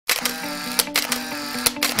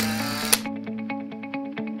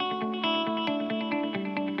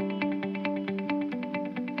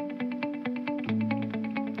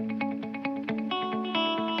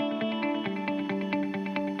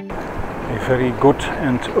very good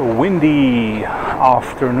and windy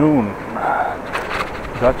afternoon.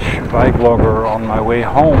 Dutch bike vlogger on my way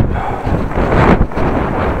home.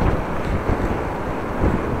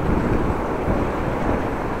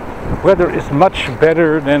 Weather is much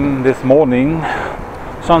better than this morning.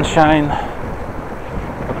 Sunshine,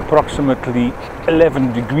 approximately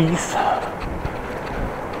 11 degrees,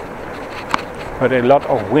 but a lot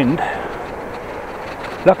of wind.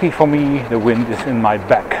 Lucky for me, the wind is in my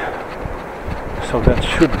back, so that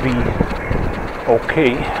should be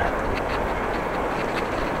okay.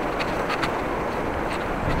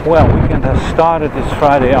 Well, weekend has started this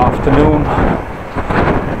Friday afternoon.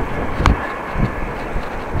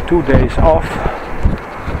 2 days off.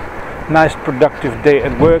 Nice productive day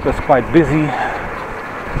at work, was quite busy.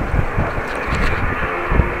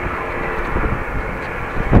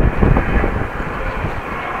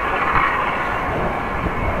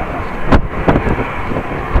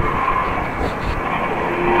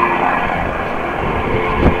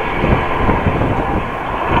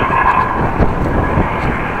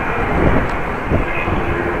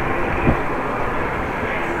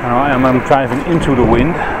 I'm driving into the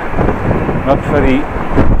wind, not very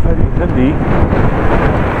windy.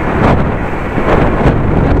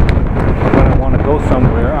 When I want to go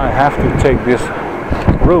somewhere, I have to take this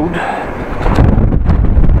road.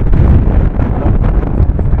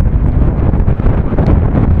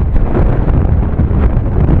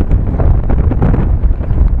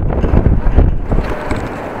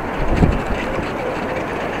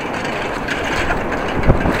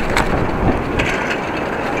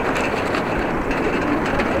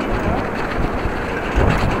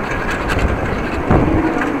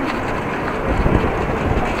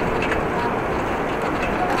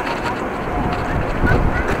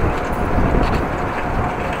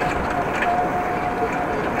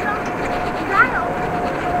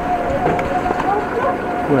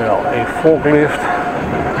 Well, a forklift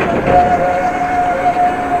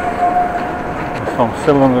with some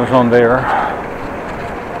cylinders on there,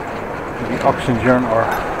 the oxygen or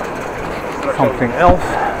something else.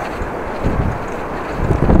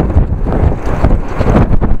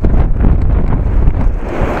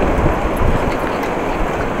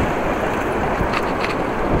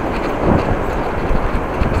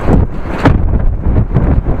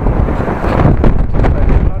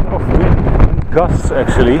 Gusts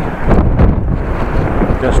actually,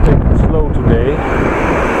 just take it slow today.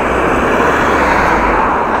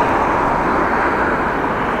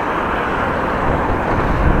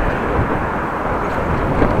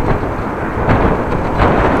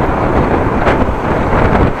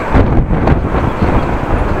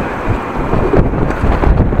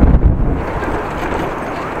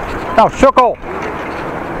 Nou, sukkel!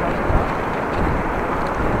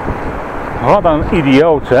 Wat een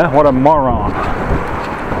idioot, hè? What a moron.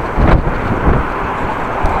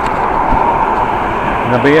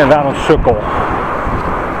 En dan ben je inderdaad een sukkel.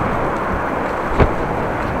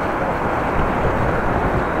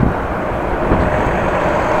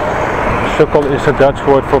 Sukkel is a Dutch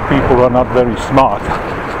word for people who are not very smart.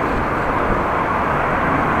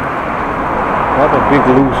 What a big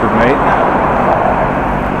loser, mate.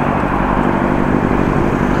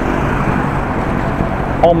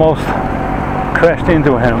 Almost crashed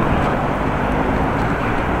into him.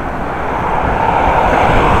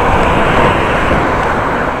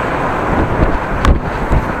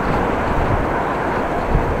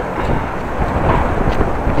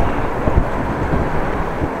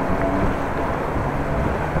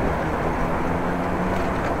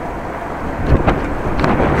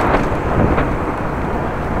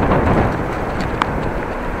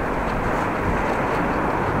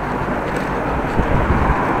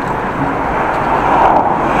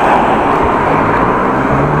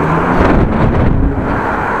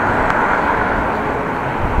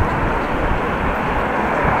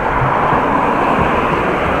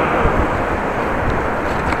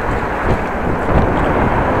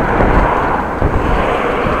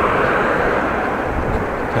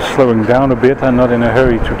 Slowing down a bit. I'm not in a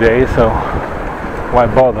hurry today, so why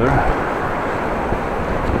bother?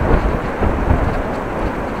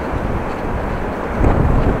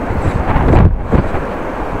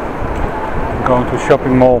 I'm going to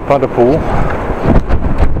shopping mall Paddepoel.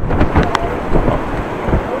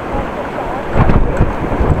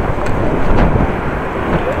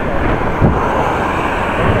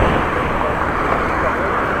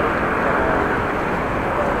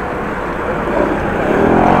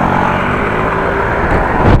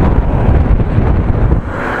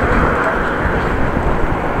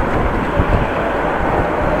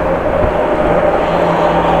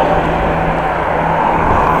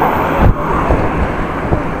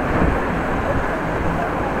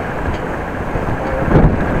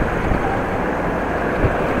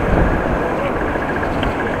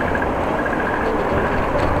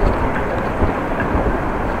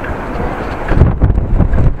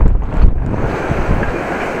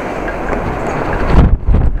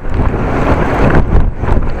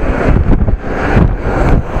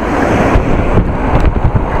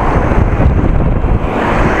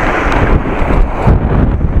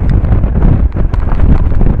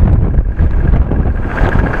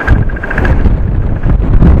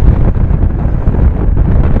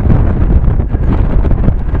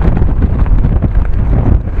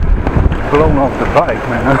 the bike,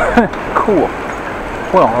 man. Cool.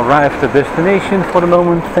 Well, arrived at destination for the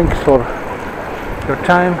moment. Thanks for your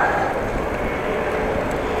time.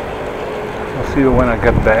 I'll see you when I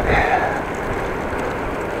get back.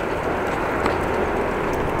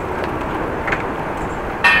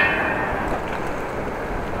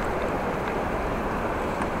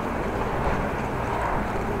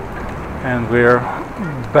 And we're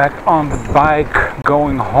back on the bike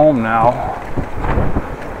going home now.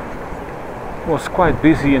 Was quite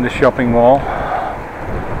busy in the shopping mall.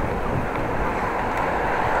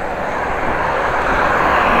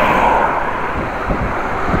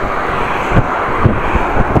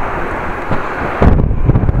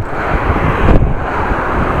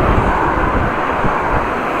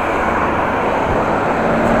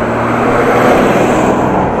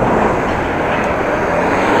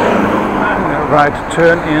 Right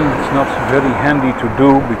turn in, it's not very handy to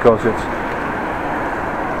do because it's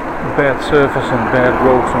bad surface and bad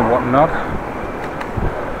roads and whatnot.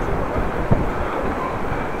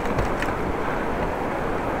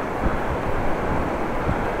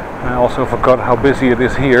 I also forgot how busy it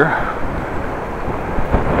is here.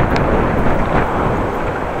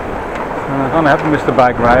 I'm gonna have to miss the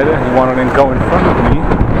bike rider. He wanted to go in front of me,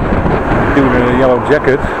 doing a yellow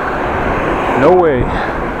jacket. No way.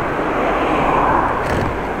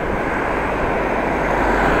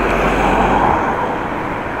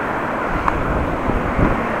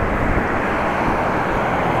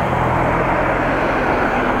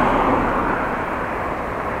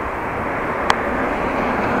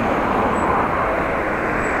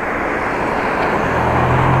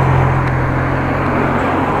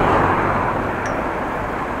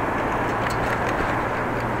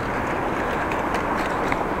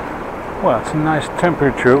 Well, it's a nice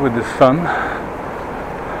temperature with the sun.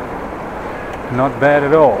 Not bad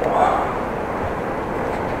at all.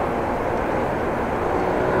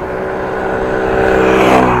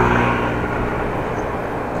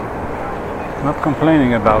 Not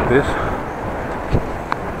complaining about this.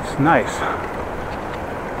 It's nice.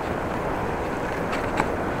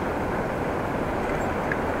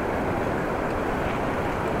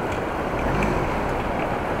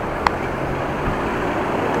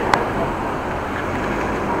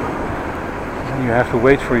 You have to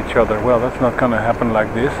wait for each other. Well, that's not going to happen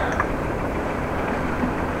like this.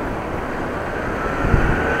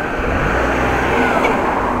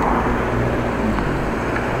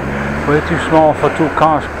 Way too small for two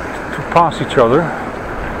cars to pass each other.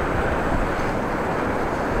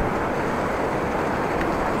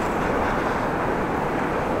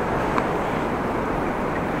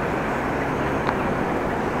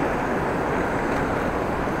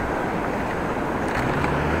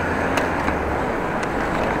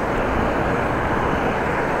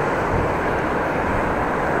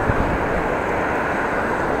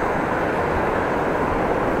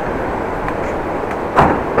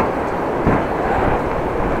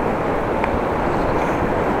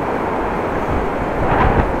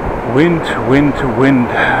 Wind, wind, wind.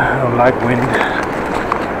 I don't like wind.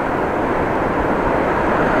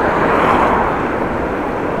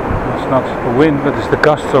 It's not the wind, but it's the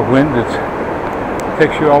gusts of wind that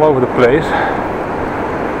takes you all over the place.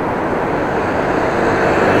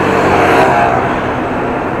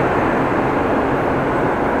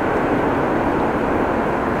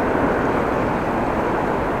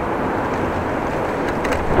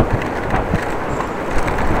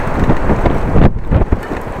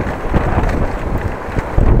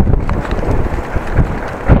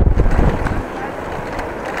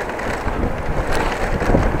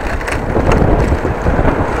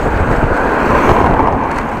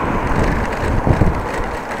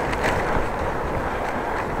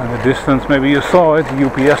 Distance, maybe you saw it, the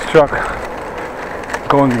UPS truck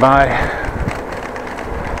going by.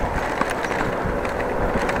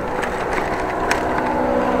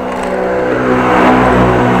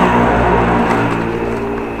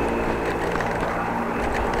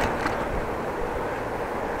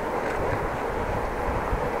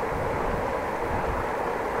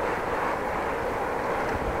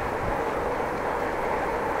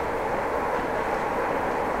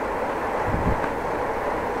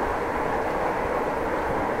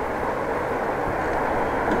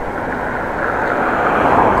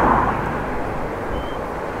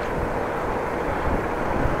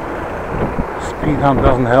 Speed hump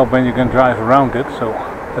doesn't help when you can drive around it, so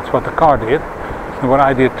that's what the car did, and what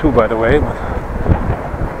I did too, by the way. But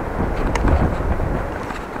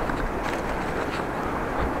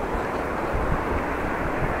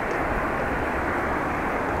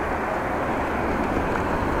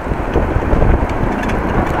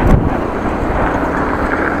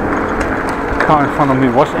car in front of me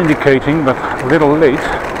was indicating, but a little late.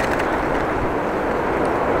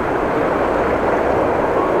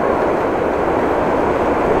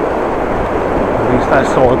 At least I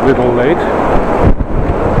saw it a little late.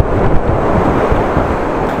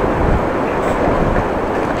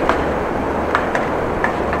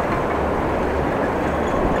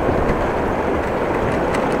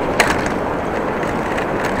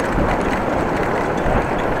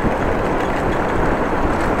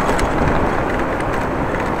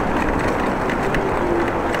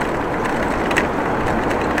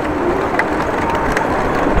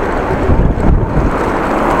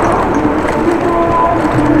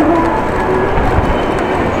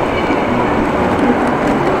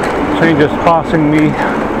 Train just passing me.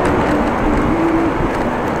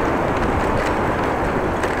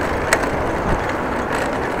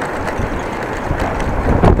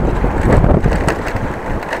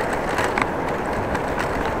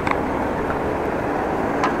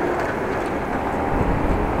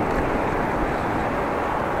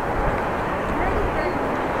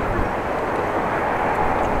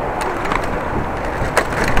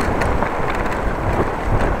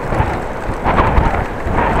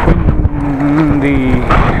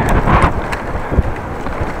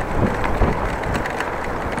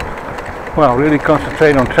 Well, really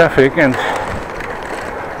concentrate on traffic and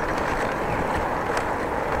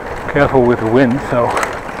careful with the wind, so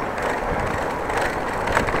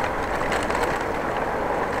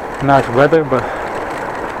nice weather, but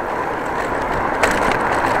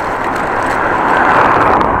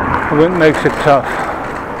the wind makes it tough.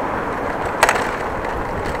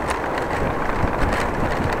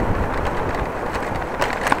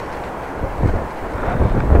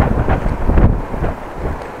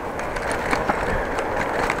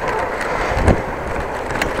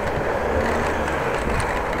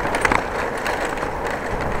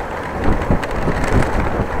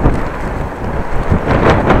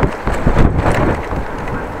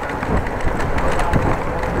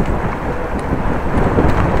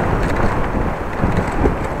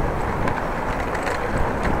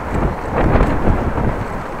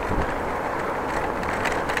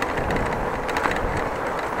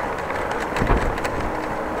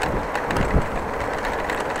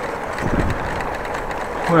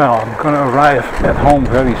 Well, I'm gonna arrive at home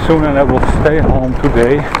very soon and I will stay home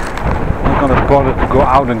today. I'm not gonna bother to go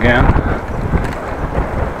out again.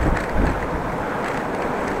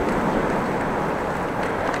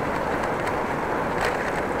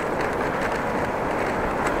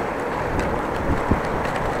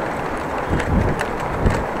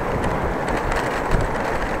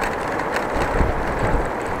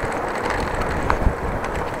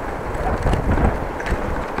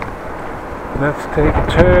 Let's take a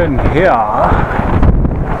turn here.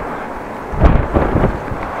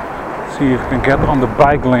 See if we can get on the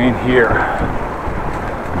bike lane here.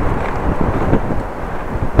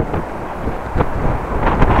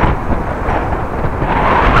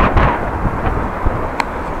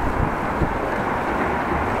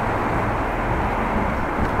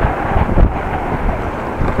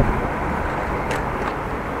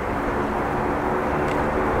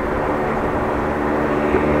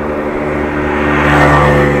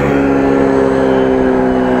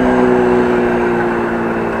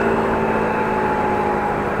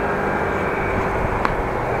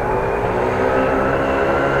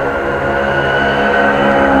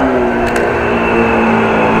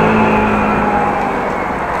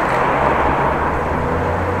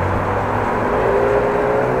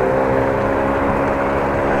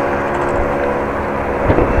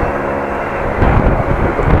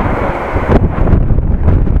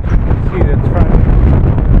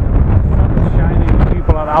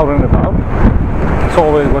 Out and about. It's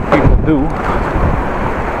always what people do.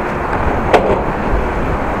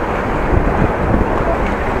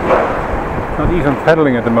 Not even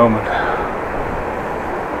pedaling at the moment.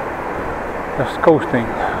 Just coasting.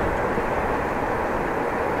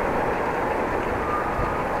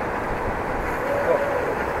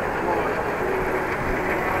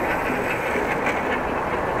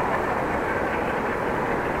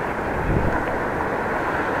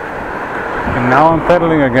 And now I'm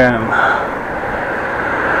pedaling again.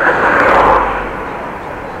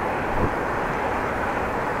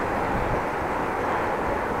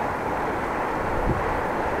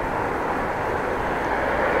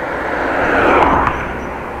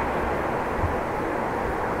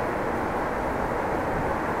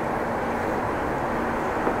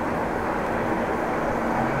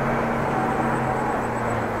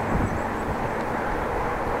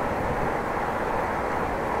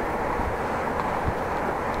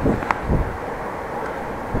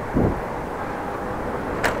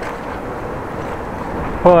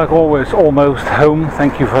 Well, like always, almost home.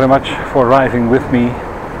 Thank you very much for arriving with me.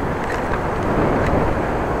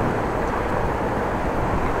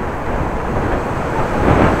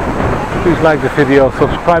 Please like the video,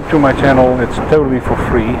 subscribe to my channel, it's totally for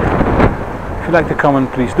free. If you'd like to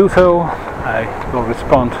comment, please do so. I will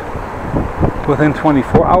respond within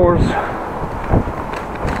 24 hours.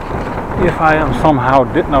 If I somehow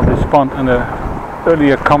did not respond in an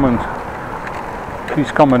earlier comment,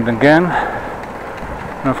 please comment again.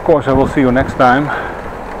 And of course I will see you next time.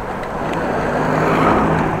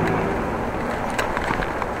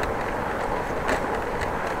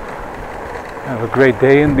 Have a great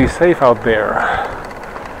day and be safe out there.